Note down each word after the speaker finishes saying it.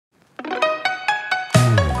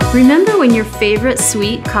Remember when your favorite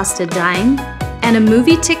sweet cost a dime and a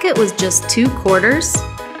movie ticket was just 2 quarters?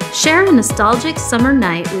 Share a nostalgic summer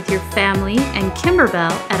night with your family and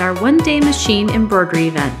Kimberbell at our one-day machine embroidery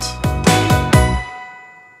event.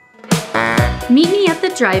 Meet me at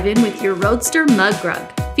the drive-in with your Roadster Mug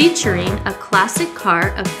Rug, featuring a classic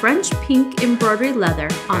car of French pink embroidery leather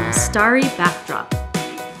on a starry backdrop.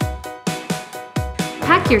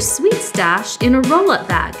 Pack your sweet stash in a roll-up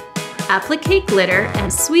bag. Applique glitter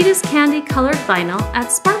and sweetest candy colored vinyl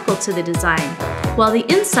add sparkle to the design, while the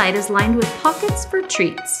inside is lined with pockets for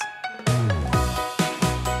treats.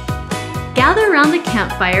 Gather around the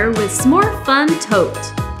campfire with some more fun Tote.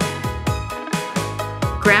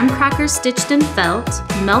 Graham crackers stitched in felt,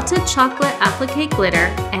 melted chocolate applique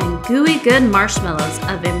glitter, and gooey good marshmallows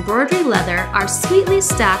of embroidery leather are sweetly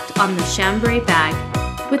stacked on the chambray bag,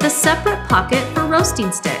 with a separate pocket for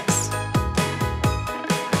roasting sticks.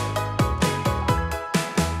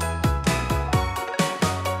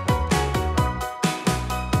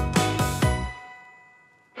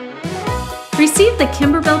 Receive the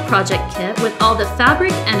Kimberbell project kit with all the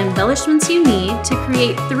fabric and embellishments you need to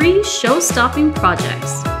create 3 show-stopping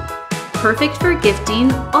projects. Perfect for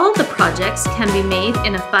gifting, all the projects can be made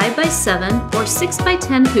in a 5x7 or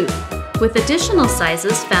 6x10 hoop, with additional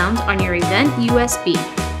sizes found on your event USB.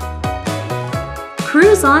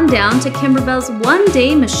 Cruise on down to Kimberbell's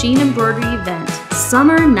one-day machine embroidery event,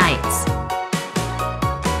 Summer Nights.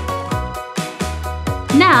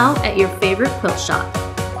 Now at your favorite quilt shop.